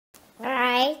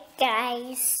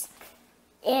guys,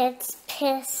 it's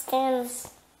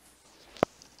Piston's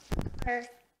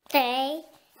birthday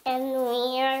and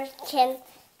we are can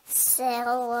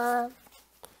celebrate.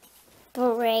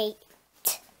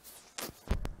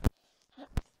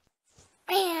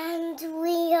 And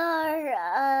we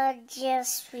are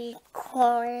just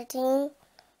recording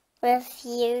with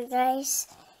you guys.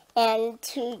 And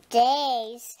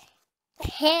today's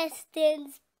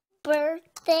Piston's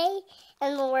birthday,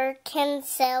 and we can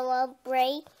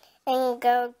celebrate and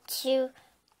go to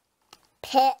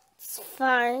Pitts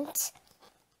Farms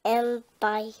and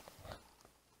buy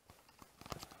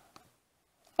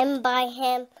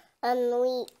him a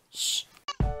leash.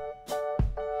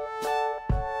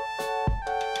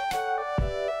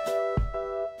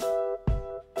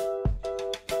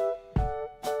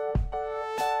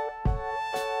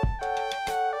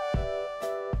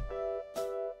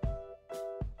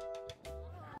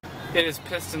 It is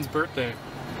Piston's birthday.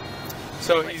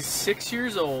 So he's 6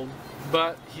 years old,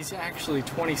 but he's actually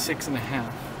 26 and a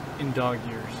half in dog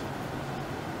years.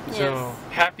 Yes. So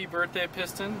happy birthday,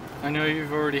 Piston. I know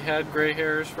you've already had gray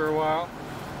hairs for a while,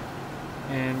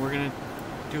 and we're gonna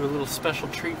do a little special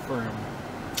treat for him.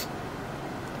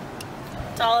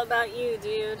 It's all about you,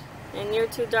 dude. And you're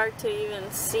too dark to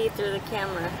even see through the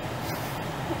camera.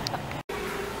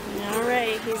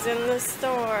 Alright, he's in the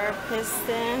store.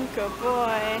 Piston, good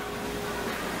boy.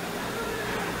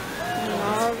 And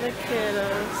all the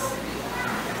kiddos.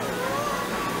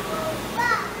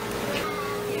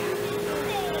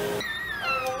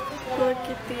 Look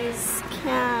at these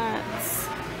cats.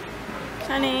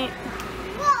 Honey.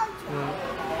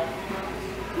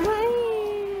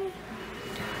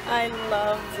 I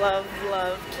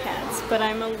love cats, but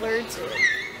I'm allergic.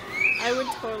 I would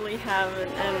totally have a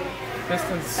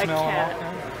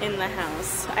cat in the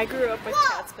house. I grew up with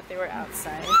cats, but they were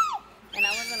outside. And I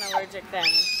wasn't allergic then.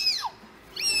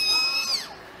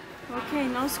 Okay,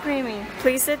 no screaming.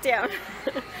 Please sit down.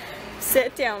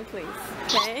 Sit down, please.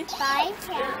 Okay? Bye.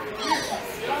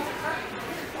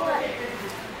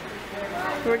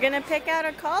 We're gonna pick out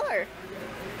a collar.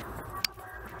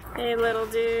 Hey, little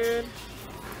dude.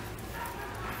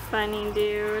 Funny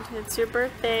dude. It's your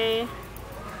birthday.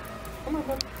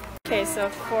 Okay, so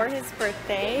for his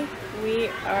birthday, we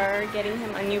are getting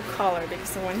him a new collar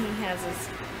because the one he has is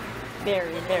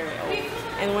very, very old.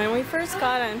 And when we first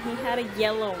got him, he had a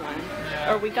yellow one.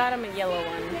 Or we got him a yellow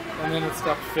one. And then it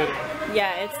stopped fitting.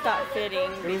 Yeah, it stopped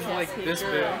fitting. It was like this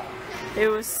big. It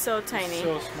was so tiny.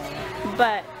 So small.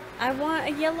 But I want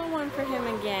a yellow one for him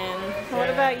again. Yeah. What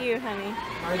about you, honey?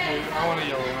 I do. I want a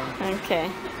yellow one. Okay.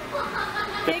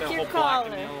 Pick your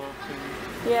collar.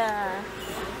 Yeah.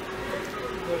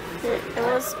 It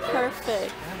was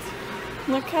perfect.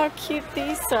 Look how cute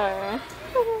these are.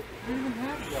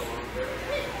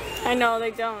 I know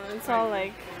they don't. It's all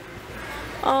like,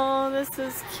 oh, this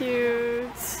is cute.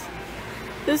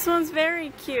 This one's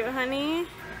very cute, honey.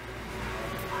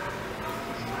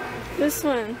 This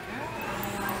one.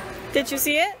 Did you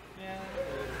see it? Yeah.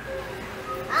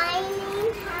 I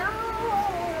need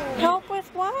help. Help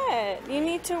with what? You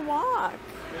need to walk.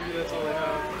 Maybe that's all they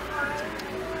have.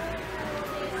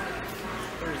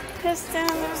 Piston,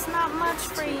 there's not much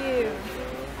for you.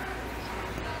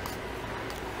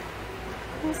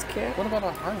 That's cute. What about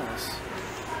a harness?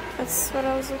 That's what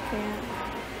I was looking at.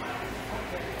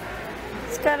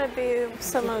 It's gotta be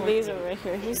some of these over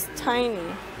here. He's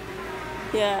tiny.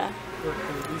 Yeah.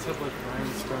 These have like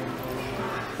rhinestones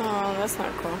all over. Oh, that's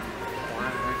not cool.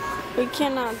 We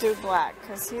cannot do black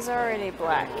because he's already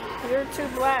black. You're too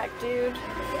black, dude.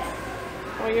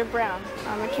 Well, you're brown.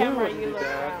 On the camera, you look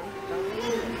brown.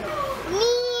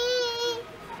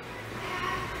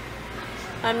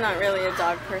 I'm not really a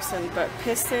dog person, but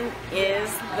Piston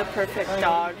is the perfect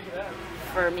dog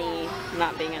for me,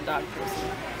 not being a dog person.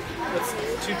 It's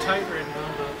too tight right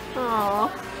now, but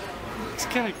aww. It's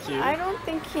kind of cute. I don't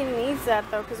think he needs that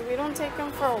though, because we don't take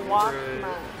him for a walk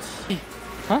much.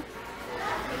 Huh?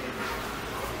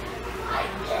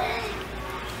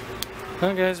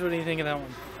 Well, guys, what do you think of that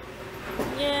one?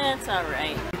 Yeah, it's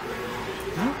alright.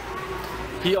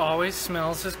 He always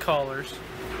smells his collars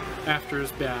after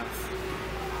his bath.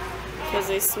 Because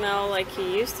they smell like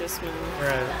he used to smell.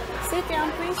 Right. Sit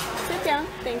down, please. Sit down.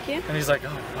 Thank you. And he's like,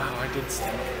 oh, wow, I did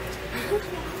stink.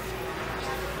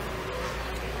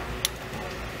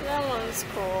 That one's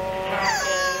cool.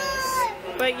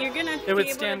 Yes. But you're going to it would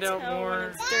stand out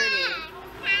more. It's dirty.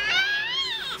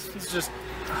 He's just,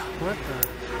 what the?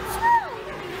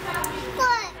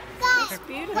 It's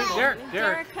beautiful. Hey,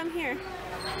 Derek, come here.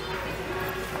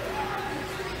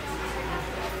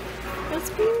 That's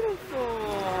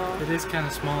beautiful. It is kind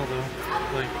of small though.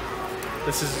 Like,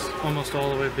 This is almost all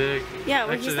the way big. Yeah,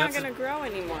 well, Actually, he's not gonna grow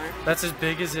anymore. That's as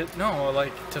big as it. No,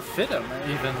 like to fit him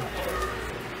even.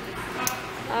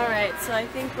 All right, so I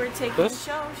think we're taking. This?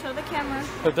 Show the camera.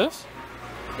 Like this?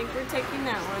 I think we're taking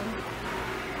that one.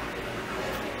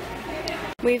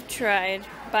 We've tried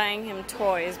buying him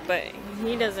toys, but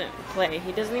he doesn't play.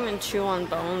 He doesn't even chew on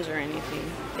bones or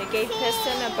anything. They gave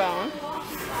Piston a bone,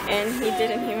 and he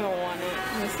didn't even want it.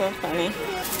 It's so funny.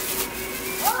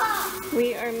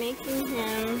 We are making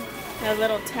him a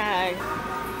little tag.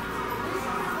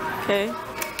 Okay,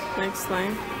 next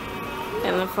line.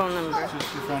 And the phone number.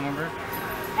 Just your phone number?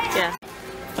 Yeah,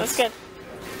 that's good.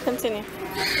 Continue.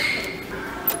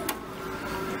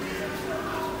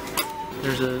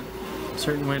 There's a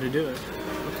certain way to do it.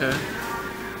 Okay.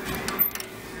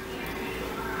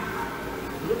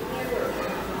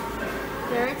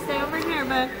 Derek, stay over here,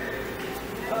 bud.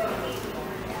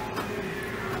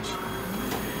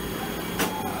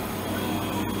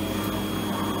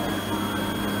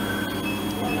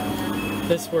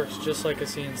 This works just like a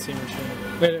CNC machine.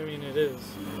 I mean, it is.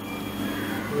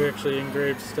 We actually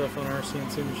engraved stuff on our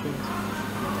CNC machines.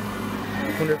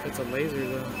 I wonder if it's a laser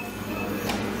though.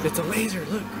 It's a laser,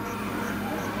 look!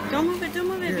 Don't move it,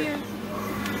 dear.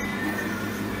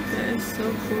 That is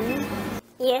so cool.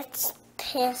 It's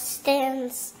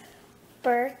Piston's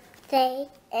birthday,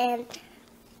 and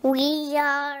we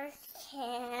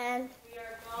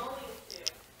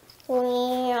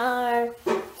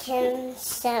can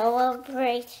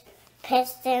celebrate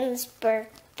Piston's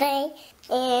birthday,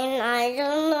 and I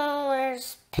don't know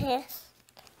where's Piston.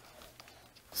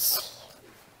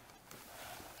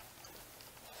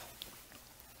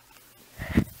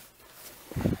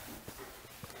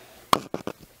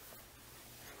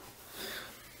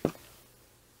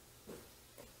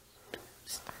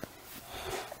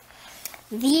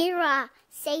 Vera,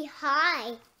 say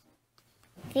hi.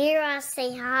 Vera,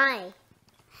 say hi.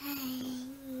 Hi.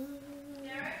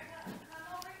 Derek, come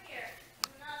over here. Do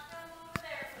not come over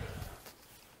there, please.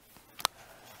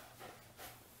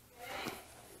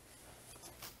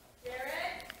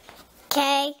 Okay? Derek,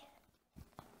 Okay.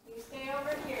 you stay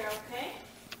over here, okay?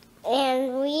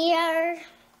 And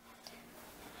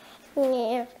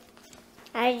yeah,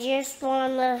 I just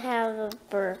want to have a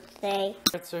birthday.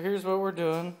 Alright, so here's what we're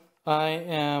doing. I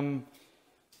am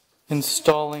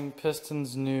installing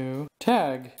Piston's new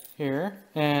tag here,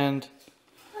 and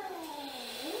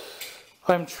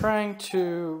I'm trying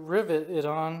to rivet it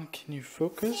on. Can you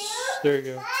focus? There you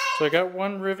go. So I got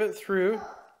one rivet through,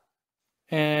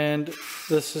 and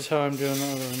this is how I'm doing the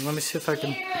other one. Let me see if I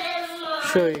can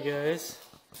show you guys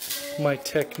my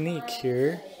technique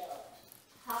here.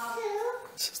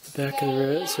 This is the back of the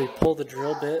rivet, so you pull the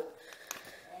drill bit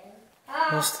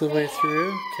most of the way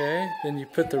through, okay? Then you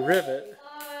put the rivet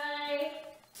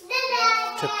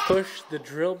to push the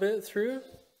drill bit through.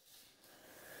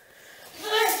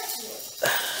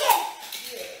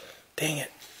 Dang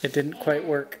it, it didn't quite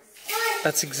work.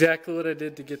 That's exactly what I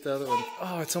did to get the other one.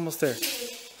 Oh, it's almost there.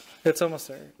 It's almost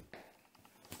there.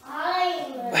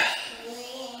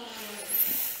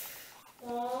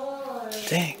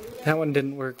 Dang, that one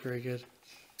didn't work very good.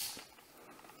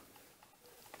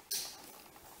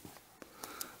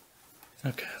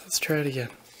 Okay, let's try it again.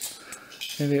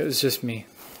 Maybe it was just me.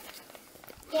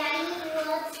 Daddy,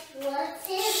 what's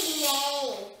his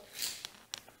name?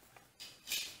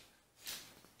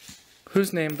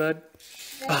 Whose name, bud?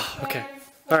 Oh, okay.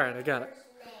 Alright, I got it.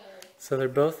 So they're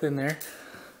both in there.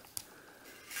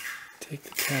 Take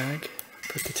the tag,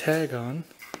 put the tag on.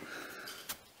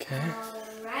 Okay.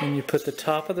 And you put the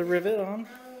top of the rivet on.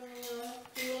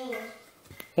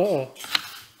 Uh-oh.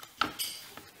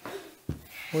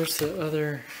 Where's the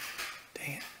other?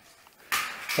 Dang it.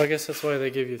 Well, I guess that's why they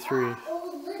give you 3.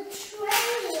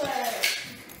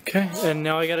 Okay, and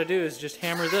now all I gotta do is just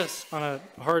hammer this on a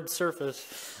hard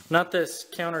surface. Not this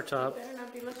countertop. Better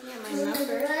not be looking at my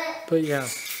number. But yeah.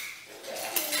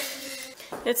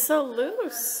 It's so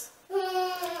loose.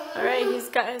 Alright, he's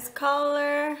got his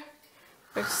collar,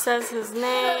 which says his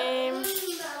name.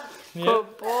 Yep.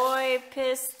 Good boy,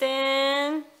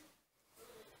 Piston.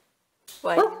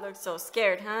 Why, you look so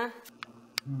scared, huh?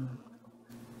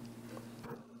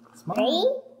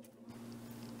 Smile.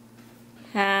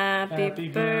 Happy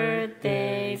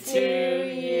birthday to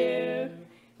you.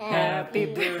 Happy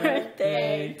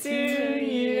birthday to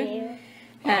you.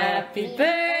 Happy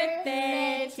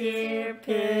birthday, dear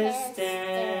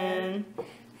Piston.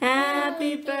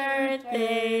 Happy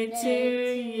birthday to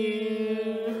you.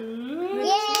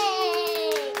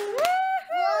 Yay!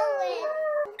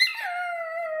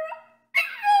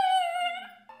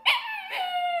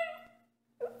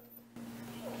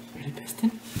 Ready, Piston?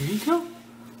 Here you go.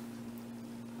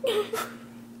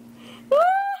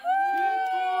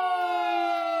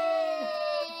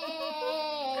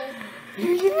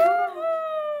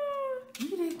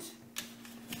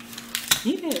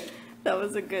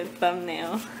 was a good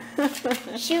thumbnail.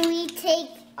 Should we take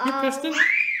Piston?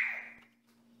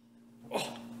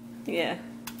 Yeah.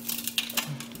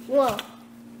 Whoa.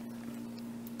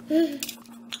 You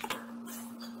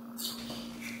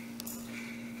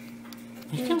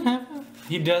can have it.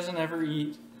 He doesn't ever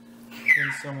eat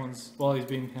when someone's while he's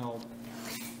being held.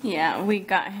 Yeah, we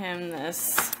got him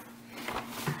this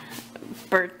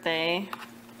birthday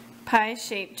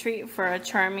pie-shaped treat for a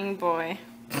charming boy.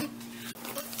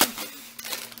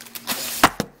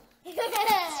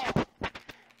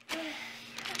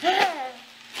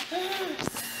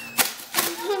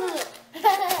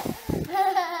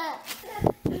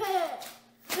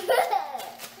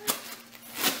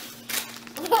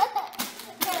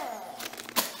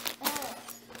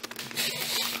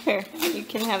 Here, you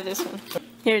can have this one.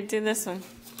 Here, do this one.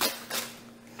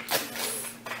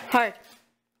 Hard.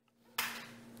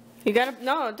 You gotta,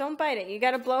 no, don't bite it. You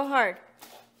gotta blow hard.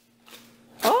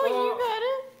 Oh, you got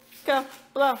it. Go,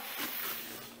 blow.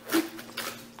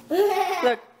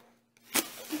 Look.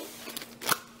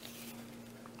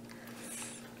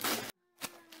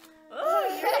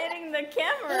 Oh, you're hitting the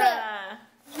camera.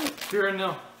 Here and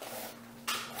no.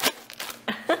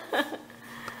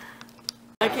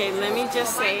 Okay, let me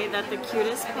just say that the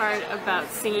cutest part about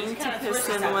singing to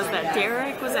Piston was that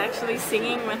Derek was actually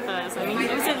singing with us. I mean, he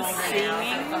wasn't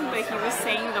singing, but he was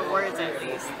saying the words at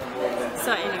least.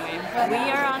 So anyway,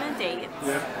 we are on a date.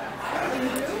 Yeah.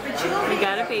 We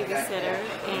got a babysitter,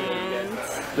 and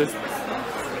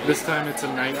This time it's a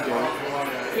night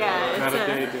date, yeah, not it's a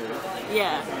day date.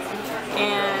 yeah.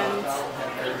 And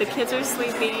the kids are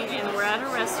sleeping, and we're at a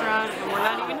restaurant, and we're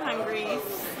not even hungry.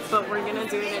 But we're gonna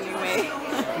do it anyway.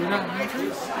 You're not hungry?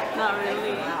 Not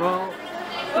really. Well,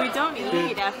 We don't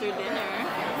eat after dinner.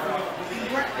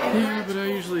 yeah, but I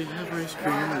usually have ice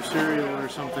cream or cereal or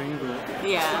something, but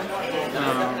Yeah.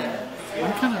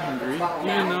 I'm kind of hungry.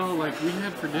 Even though, like, we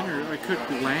had for dinner, I cooked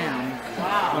lamb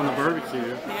on the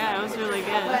barbecue. Yeah, it was really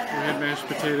good. We had mashed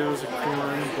potatoes and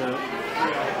corn, but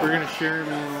we're gonna share a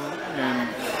meal and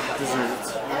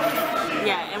desserts.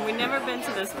 Yeah, and we've never been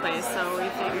to this place, so we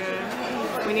figure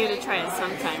we need to try it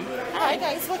sometime. Hi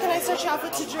guys, what can I start you off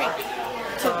with to drink?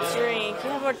 To drink, you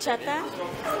have horchata?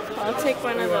 I'll take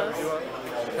one of those.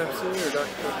 Pepsi or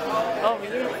Dr. Oh,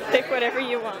 you pick whatever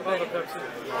you want. Buddy. Pepsi.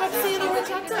 Pepsi and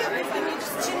horchata. Give me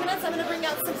just 2 minutes. I'm going to bring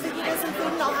out some fajitas and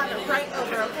food and I'll have it right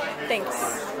over, okay? Thanks.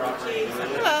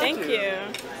 Hello. Thank you.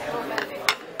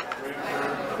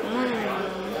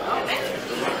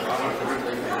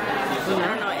 I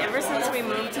don't know, ever since we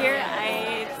moved here,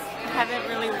 I haven't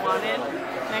really wanted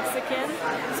Mexican.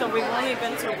 So we've only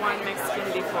been to one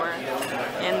Mexican before,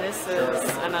 and this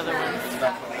is another one.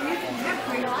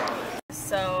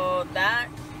 So that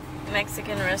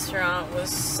Mexican restaurant was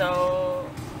so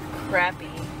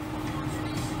crappy.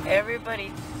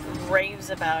 Everybody raves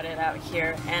about it out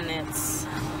here, and it's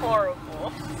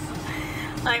horrible.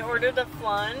 I ordered a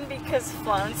flan because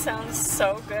flan sounds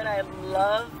so good. I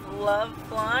love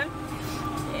flan,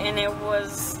 and it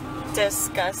was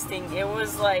disgusting. It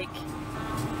was like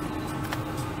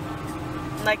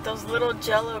those little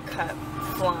Jello cup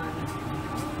flan.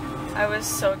 I was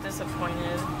so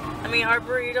disappointed. I mean, our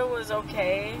burrito was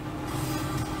okay,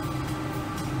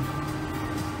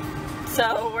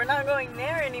 so we're not going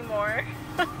there anymore.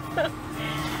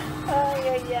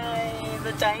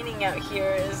 The dining out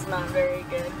here is not very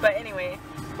good. But anyway,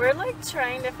 we're like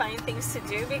trying to find things to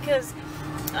do because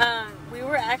we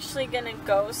were actually gonna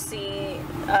go see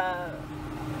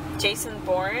Jason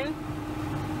Bourne,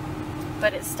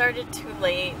 but it started too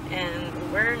late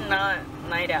and we're not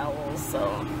night owls,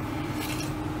 so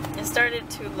it started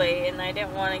too late and I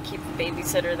didn't want to keep the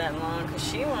babysitter that long because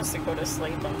she wants to go to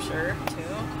sleep, I'm sure,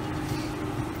 too.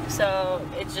 So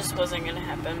it just wasn't gonna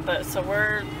happen. But so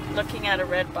we're looking at a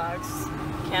red box.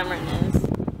 Cameron is.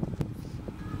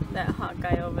 That hot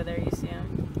guy over there, you see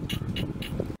him?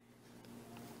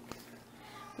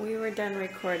 We were done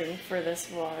recording for this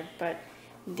vlog, but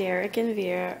Derek and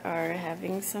Vera are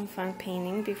having some fun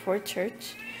painting before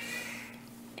church.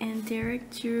 And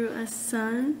Derek drew a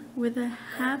sun with a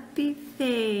happy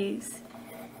face.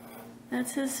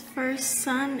 That's his first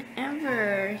sun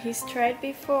ever. He's tried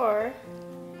before.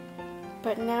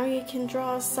 But now you can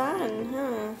draw a sun,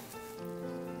 huh?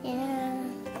 Yeah.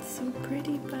 So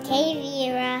pretty, buddy. Hey,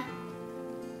 Vera.